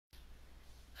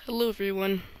Hello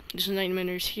everyone, this is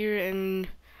Nightminerz here, and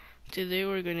today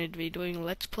we're going to be doing a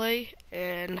Let's Play,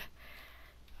 and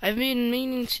I've been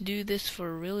meaning to do this for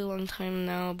a really long time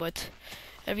now, but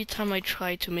every time I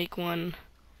try to make one,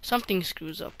 something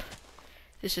screws up.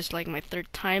 This is like my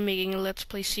third time making a Let's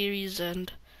Play series,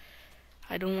 and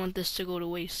I don't want this to go to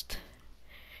waste,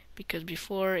 because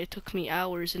before it took me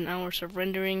hours and hours of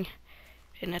rendering,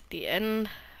 and at the end,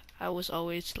 I was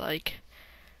always like,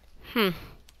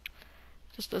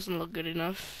 this doesn't look good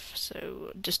enough,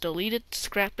 so just delete it,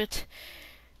 scrap it.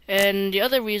 And the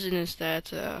other reason is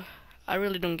that I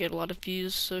really don't get a lot of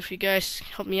views, so if you guys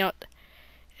help me out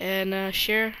and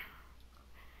share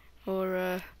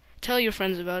or tell your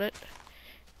friends about it,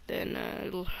 then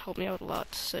it'll help me out a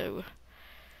lot. So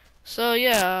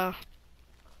yeah,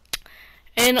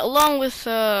 and along with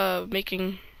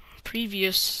making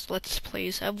previous Let's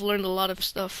Plays, I've learned a lot of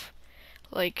stuff,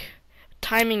 like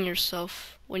timing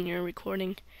yourself when you're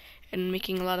recording and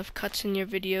making a lot of cuts in your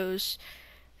videos,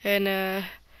 and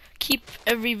keep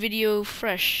every video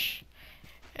fresh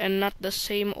and not the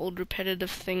same old repetitive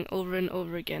thing over and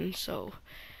over again. So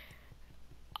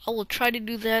I will try to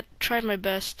do that, try my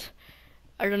best.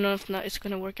 I don't know if not it's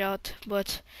gonna work out,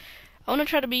 but I want to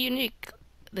try to be unique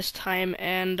this time,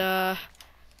 and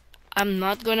I'm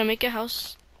not gonna make a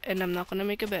house, and I'm not gonna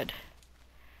make a bed,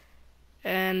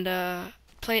 and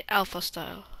play alpha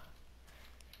style.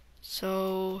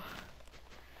 So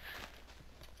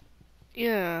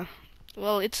yeah,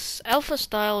 well, it's alpha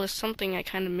style is something I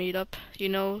kind of made up, you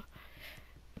know.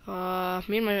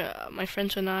 Me and my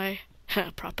friends and I,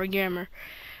 proper gamer.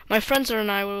 My friends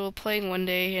and I were playing one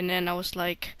day, and then I was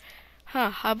like,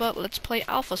 how about let's play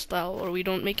alpha style, where we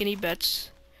don't make any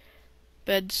beds,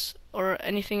 or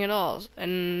anything at all,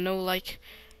 and no like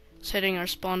setting our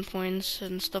spawn points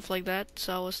and stuff like that.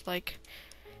 So I was like,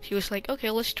 he was like, okay,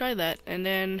 let's try that, and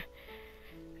then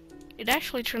it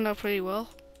actually turned out pretty well.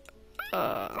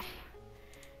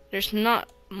 There's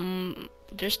not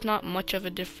much of a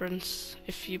difference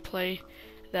if you play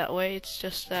that way. It's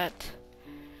just that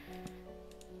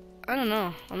I don't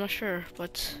know. I'm not sure,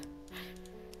 but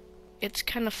it's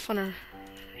kind of funner.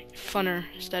 Funner,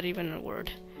 is that even a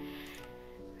word?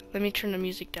 Let me turn the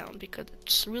music down because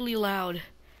it's really loud,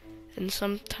 and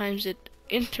sometimes it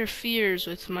interferes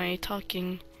with my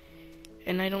talking,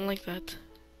 and I don't like that.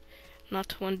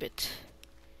 Not one bit.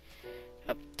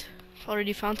 Up,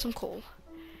 already found some coal.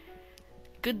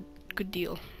 Good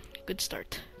deal. Good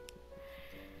start.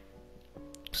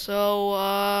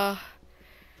 So,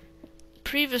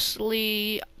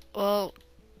 previously, well,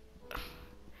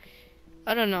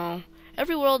 I don't know.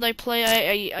 Every world I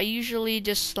play, I usually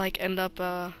just like end up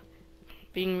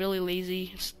being really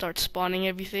lazy, start spawning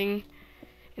everything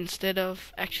instead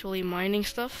of actually mining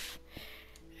stuff,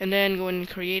 and then go in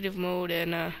creative mode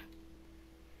and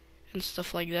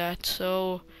stuff like that.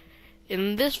 So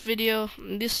in this video,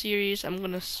 in this series, I'm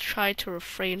gonna try to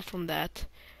refrain from that.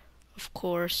 Of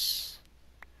course,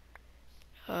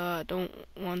 I don't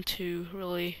want to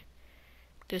really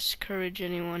discourage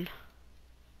anyone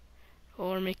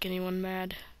or make anyone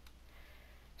mad.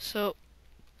 So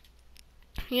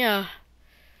yeah,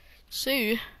 so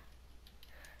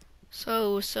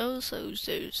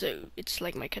it's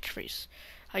like my catchphrase.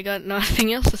 I got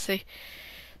nothing else to say.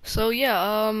 So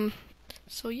yeah,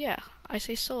 I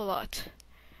say so a lot.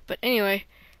 But anyway,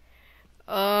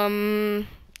 it's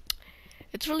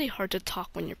really hard to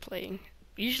talk when you're playing.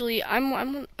 Usually, I'm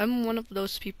one of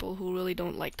those people who really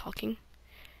don't like talking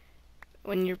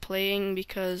when you're playing,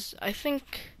 because I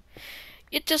think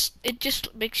it just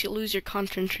makes you lose your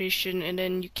concentration, and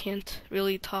then you can't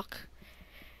really talk.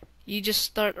 You just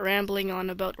start rambling on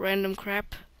about random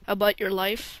crap about your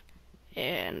life,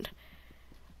 and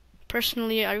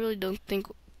personally, I really don't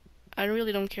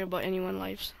care about anyone's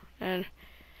lives and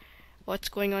what's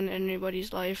going on in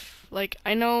anybody's life. Like,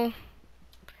 I really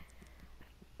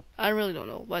don't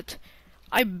know, but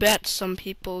I bet some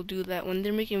people do that when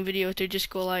they're making videos. They just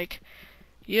go like,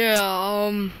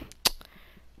 yeah,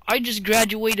 I just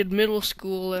graduated middle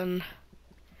school and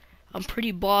I'm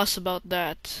pretty boss about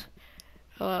that.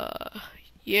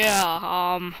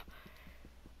 Yeah,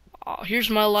 here's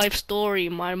my life story.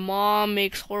 My mom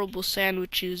makes horrible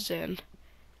sandwiches, and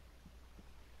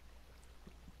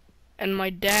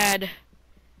my dad,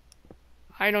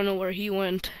 I don't know where he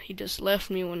went. He just left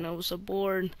me when I was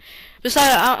bored.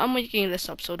 Besides, I'm making this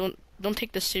up, so don't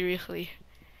take this seriously.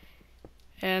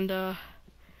 And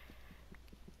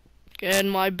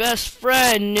my best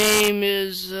friend name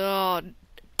is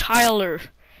Tyler,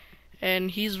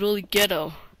 and he's really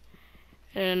ghetto.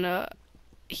 And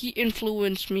he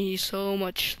influenced me so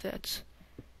much that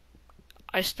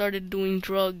I started doing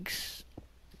drugs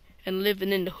and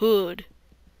living in the hood.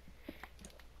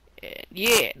 And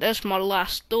yeah, that's my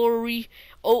last story.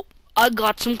 Oh, I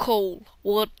got some coal.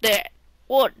 What that?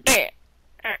 What that?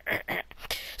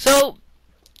 So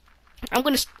I'm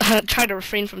gonna try to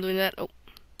refrain from doing that. Oh,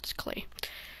 it's clay.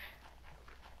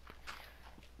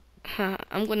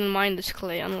 I'm gonna mine this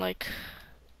clay, unlike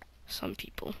some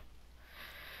people,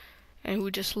 and who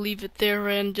just leave it there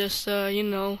and just you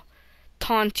know,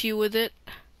 taunt you with it.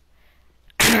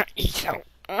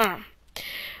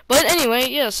 But anyway,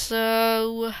 yes.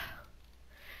 So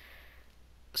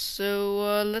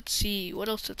let's see what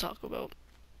else to talk about.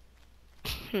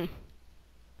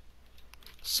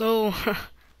 So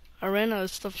I ran out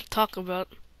of stuff to talk about,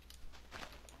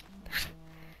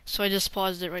 so I just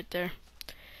paused it right there.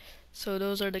 So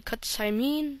those are the cuts I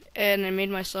mean, and I made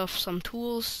myself some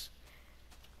tools,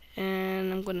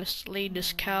 and I'm gonna slay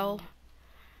this cow.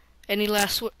 Any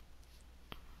last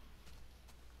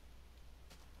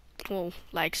whoa,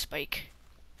 lag spike.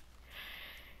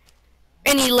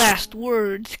 Any last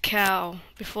words, cow,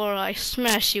 before I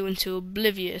smash you into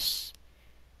oblivious?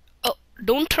 Oh,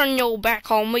 don't turn your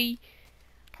back on me.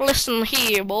 Listen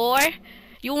here, boy.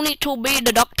 You need to be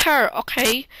the doctor,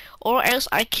 okay? Or else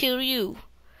I kill you.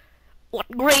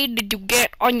 What grade did you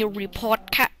get on your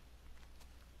report, cat?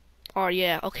 Oh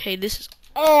yeah, okay, this is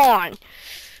on.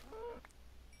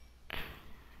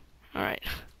 Alright.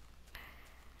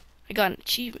 I got an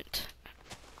achievement.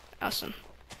 Awesome.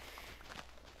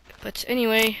 But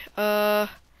anyway, now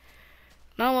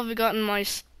I've gotten my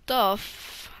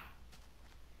stuff.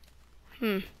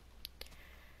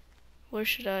 Where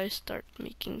should I start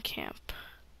making camp?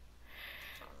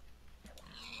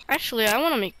 Actually, I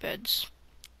want to make beds.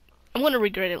 I'm gonna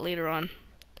regret it later on.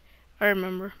 I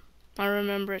remember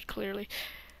it clearly.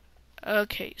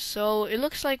 Okay, so it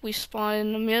looks like we spawn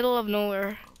in the middle of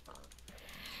nowhere.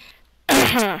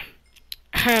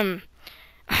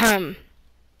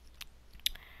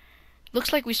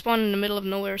 Looks like we spawn in the middle of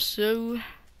nowhere, so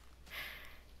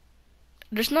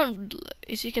there's not,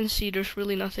 as you can see, there's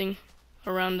really nothing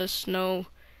around us, no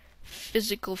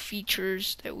physical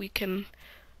features that we can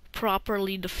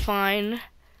properly define.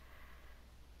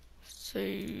 So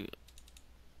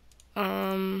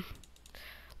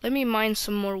let me mine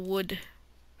some more wood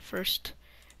first,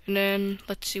 and then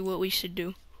let's see what we should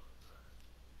do.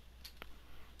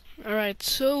 Alright,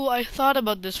 so I thought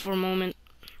about this for a moment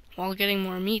while getting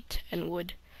more meat and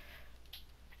wood,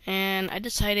 and I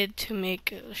decided to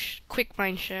make a quick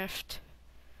mine shaft.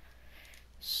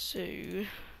 So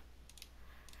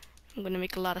I'm gonna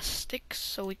make a lot of sticks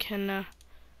so we can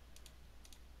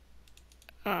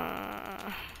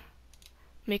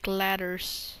make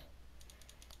ladders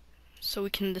so we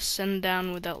can descend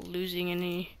down without losing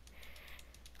any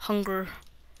hunger.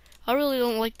 I really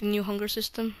don't like the new hunger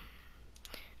system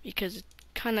because it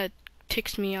kind of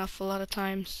ticks me off a lot of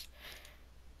times,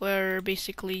 where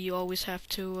basically you always have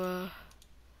to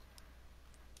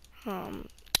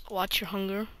watch your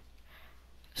hunger.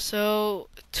 So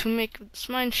to make this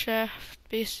mine shaft,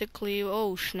 basically,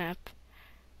 oh snap,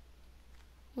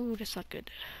 ooh, that's not good.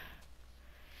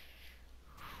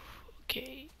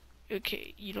 Okay,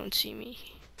 you don't see me.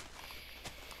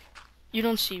 You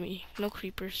don't see me. No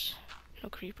creepers. No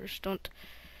creepers.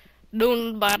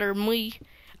 Don't bother me.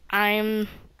 I'm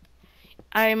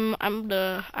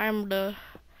the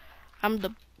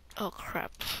oh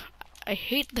crap. I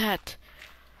hate that.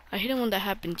 I hate it when that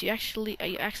happens. You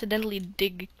accidentally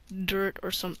dig dirt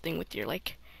or something with your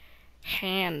like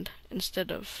hand instead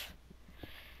of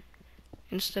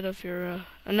your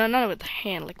no, not with the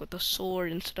hand, like with the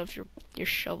sword instead of your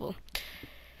shovel.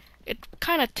 It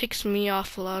kind of ticks me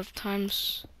off a lot of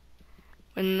times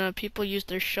when people use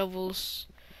their shovels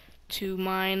to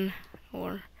mine,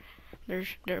 or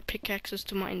their pickaxes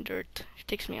to mine dirt. It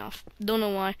ticks me off. Don't know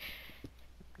why.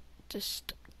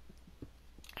 Just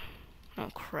oh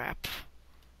crap.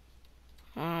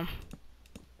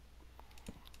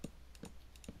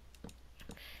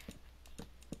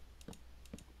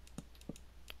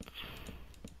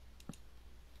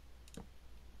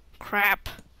 Crap.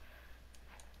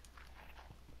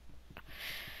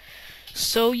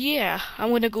 So yeah,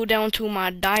 I'm gonna go down to my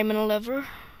diamond level,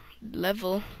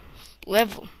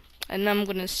 and I'm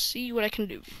gonna see what I can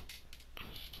do.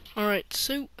 Alright,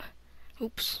 so,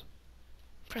 oops,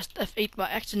 pressed F8 by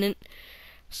accident.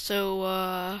 So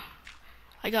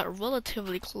I got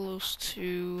relatively close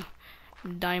to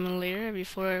diamond layer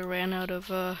before I ran out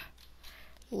of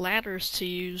ladders to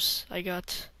use. I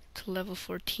got to level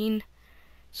 14,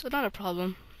 so not a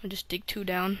problem. I just dig 2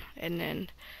 down and then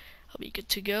I'll be good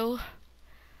to go.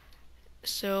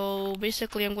 So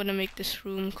basically I'm gonna make this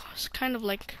room kind of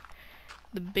like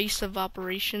the base of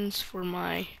operations for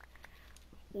my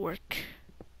work,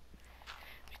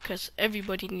 because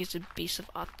everybody needs a base of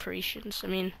operations. I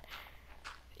mean,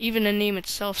 even the name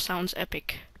itself sounds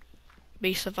epic.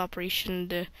 Base of operation,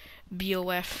 the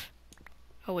BOF.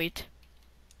 Oh wait.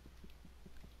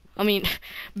 I mean,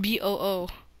 BOO.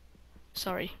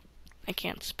 Sorry, I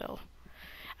can't spell.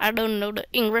 I don't know the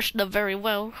English very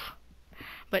well.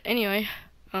 But anyway,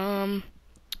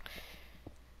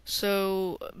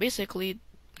 so basically,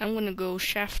 I'm gonna go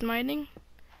shaft mining,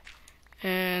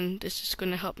 and this is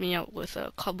gonna help me out with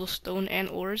cobblestone and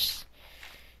ores.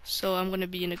 So I'm gonna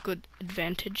be in a good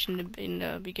advantage in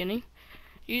the beginning.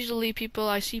 Usually,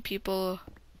 I see people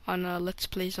on Let's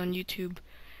Plays on YouTube.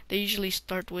 They usually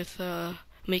start with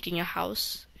making a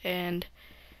house, and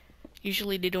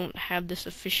usually they don't have the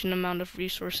sufficient amount of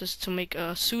resources to make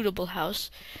a suitable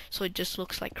house, so it just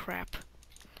looks like crap.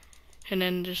 And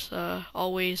then there's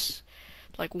always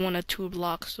like 1 or 2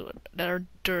 blocks that are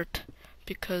dirt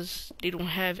because they don't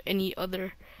have any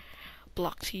other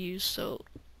block to use. So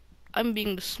I'm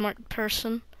being the smart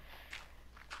person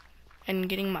and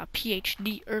getting my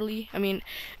PhD early. I mean,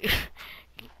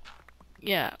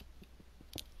 yeah.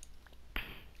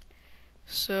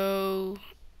 So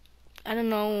I don't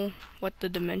know what the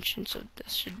dimensions of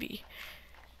this should be.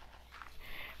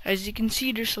 As you can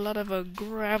see, there's a lot of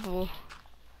gravel,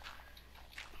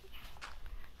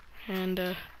 and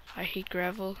I hate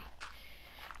gravel.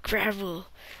 Gravel,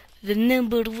 the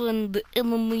number 1, the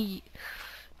enemy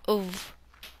of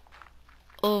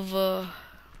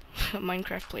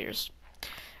Minecraft players.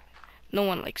 No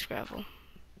one likes gravel,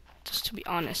 just to be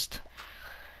honest.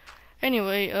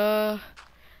 Anyway, I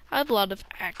have a lot of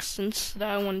accents that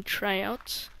I want to try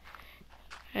out,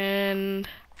 and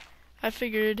I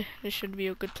figured this should be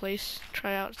a good place to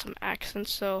try out some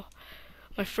accents. So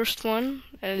my first one,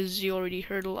 as you already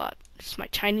heard a lot, is my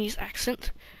Chinese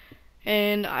accent,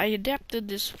 and I adapted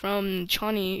this from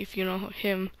Johnny, if you know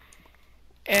him,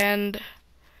 and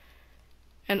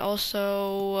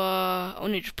also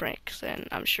Onage Pranks, and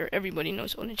I'm sure everybody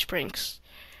knows Onage Pranks.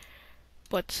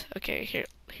 But okay, here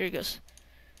it goes.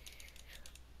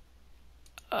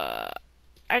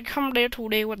 I come there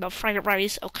today with the fried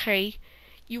rice, okay?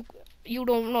 You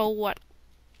don't know what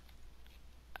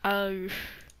I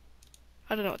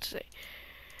don't know what to say.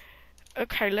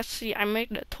 Okay, let's see, I made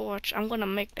the torch. I'm gonna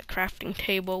make the crafting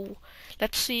table.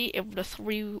 Let's see if the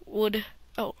 3 wood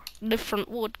different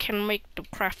wood can make the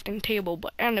crafting table.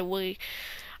 But anyway,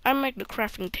 I make the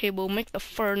crafting table, make the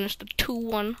furnace, the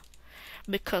 2-1,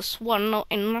 because 1 not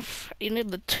enough. You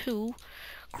need the 2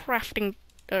 crafting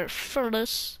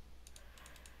furnace,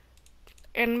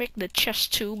 and make the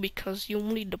chest too, because you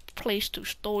need the place to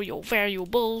store your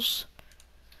valuables,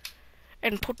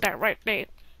 and put that right there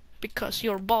because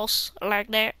you're boss like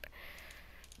that.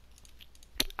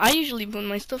 I usually put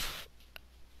my stuff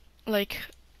like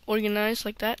organized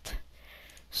like that,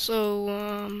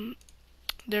 so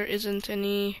there isn't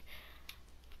any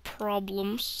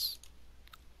problems.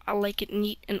 I like it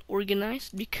neat and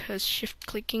organized because shift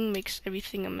clicking makes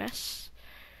everything a mess.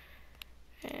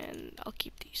 And I'll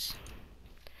keep these.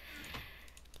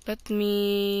 Let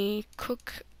me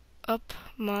cook up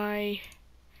my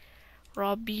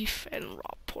raw beef and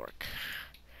raw pork,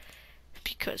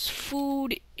 because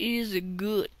food is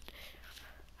good.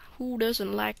 Who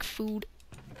doesn't like food?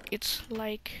 It's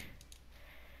like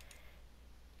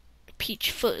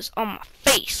peach fuzz on my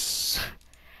face.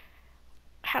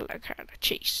 Hello,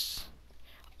 cheese.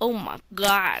 Oh my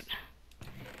god.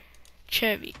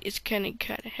 Chevy is kinda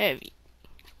heavy.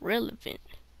 Relevant.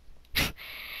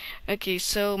 Okay,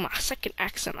 so my second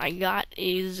accent I got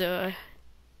is the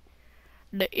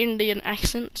Indian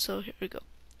accent, so here we go.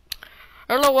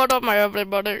 Hello, what up, my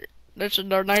everybody? This is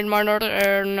the Nightminerz,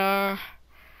 and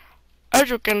as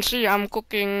you can see, I'm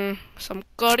cooking some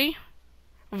curry.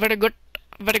 Very good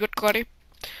curry.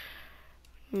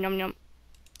 Yum yum.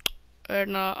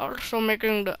 And also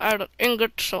making the iron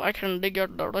ingot so I can dig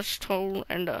out the redstone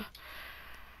and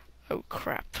oh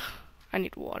crap, I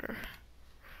need water.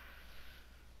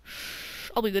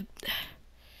 I'll be good.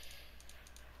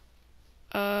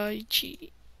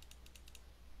 Gee.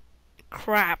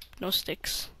 Crap, no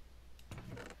sticks.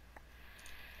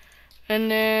 And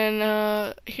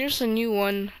then here's a new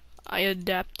one I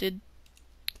adapted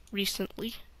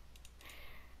recently.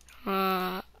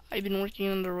 I've been working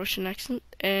on the Russian accent,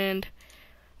 and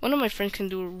one of my friends can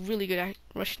do a really good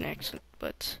Russian accent,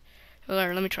 but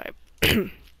let me try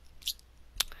it.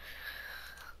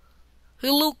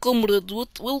 Hello, comrades.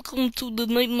 Welcome to the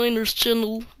Nightminerz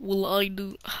channel. Will I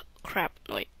do? Crap.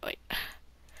 Wait.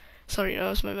 Sorry, that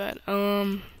was my bad.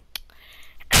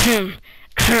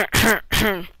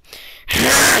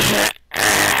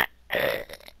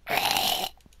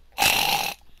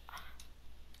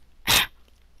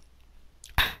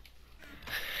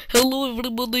 Hello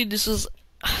everybody, this is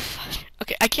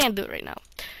okay, I can't do it right now.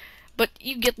 But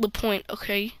you get the point,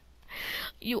 okay?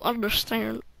 You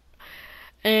understand.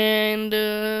 And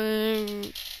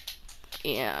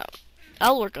yeah,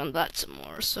 I'll work on that some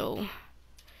more. So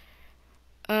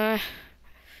do I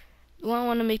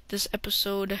want to make this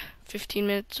episode 15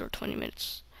 minutes or 20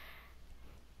 minutes?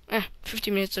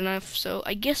 15 minutes enough. So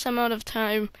I guess I'm out of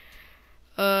time.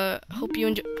 Hope you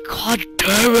enjoy. God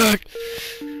damn it!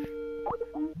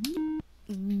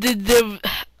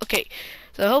 Okay,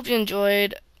 so I hope you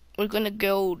enjoyed. We're gonna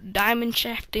go diamond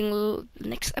shafting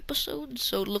next episode,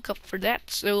 so look up for that.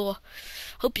 So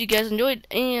hope you guys enjoyed,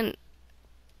 and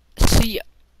see ya.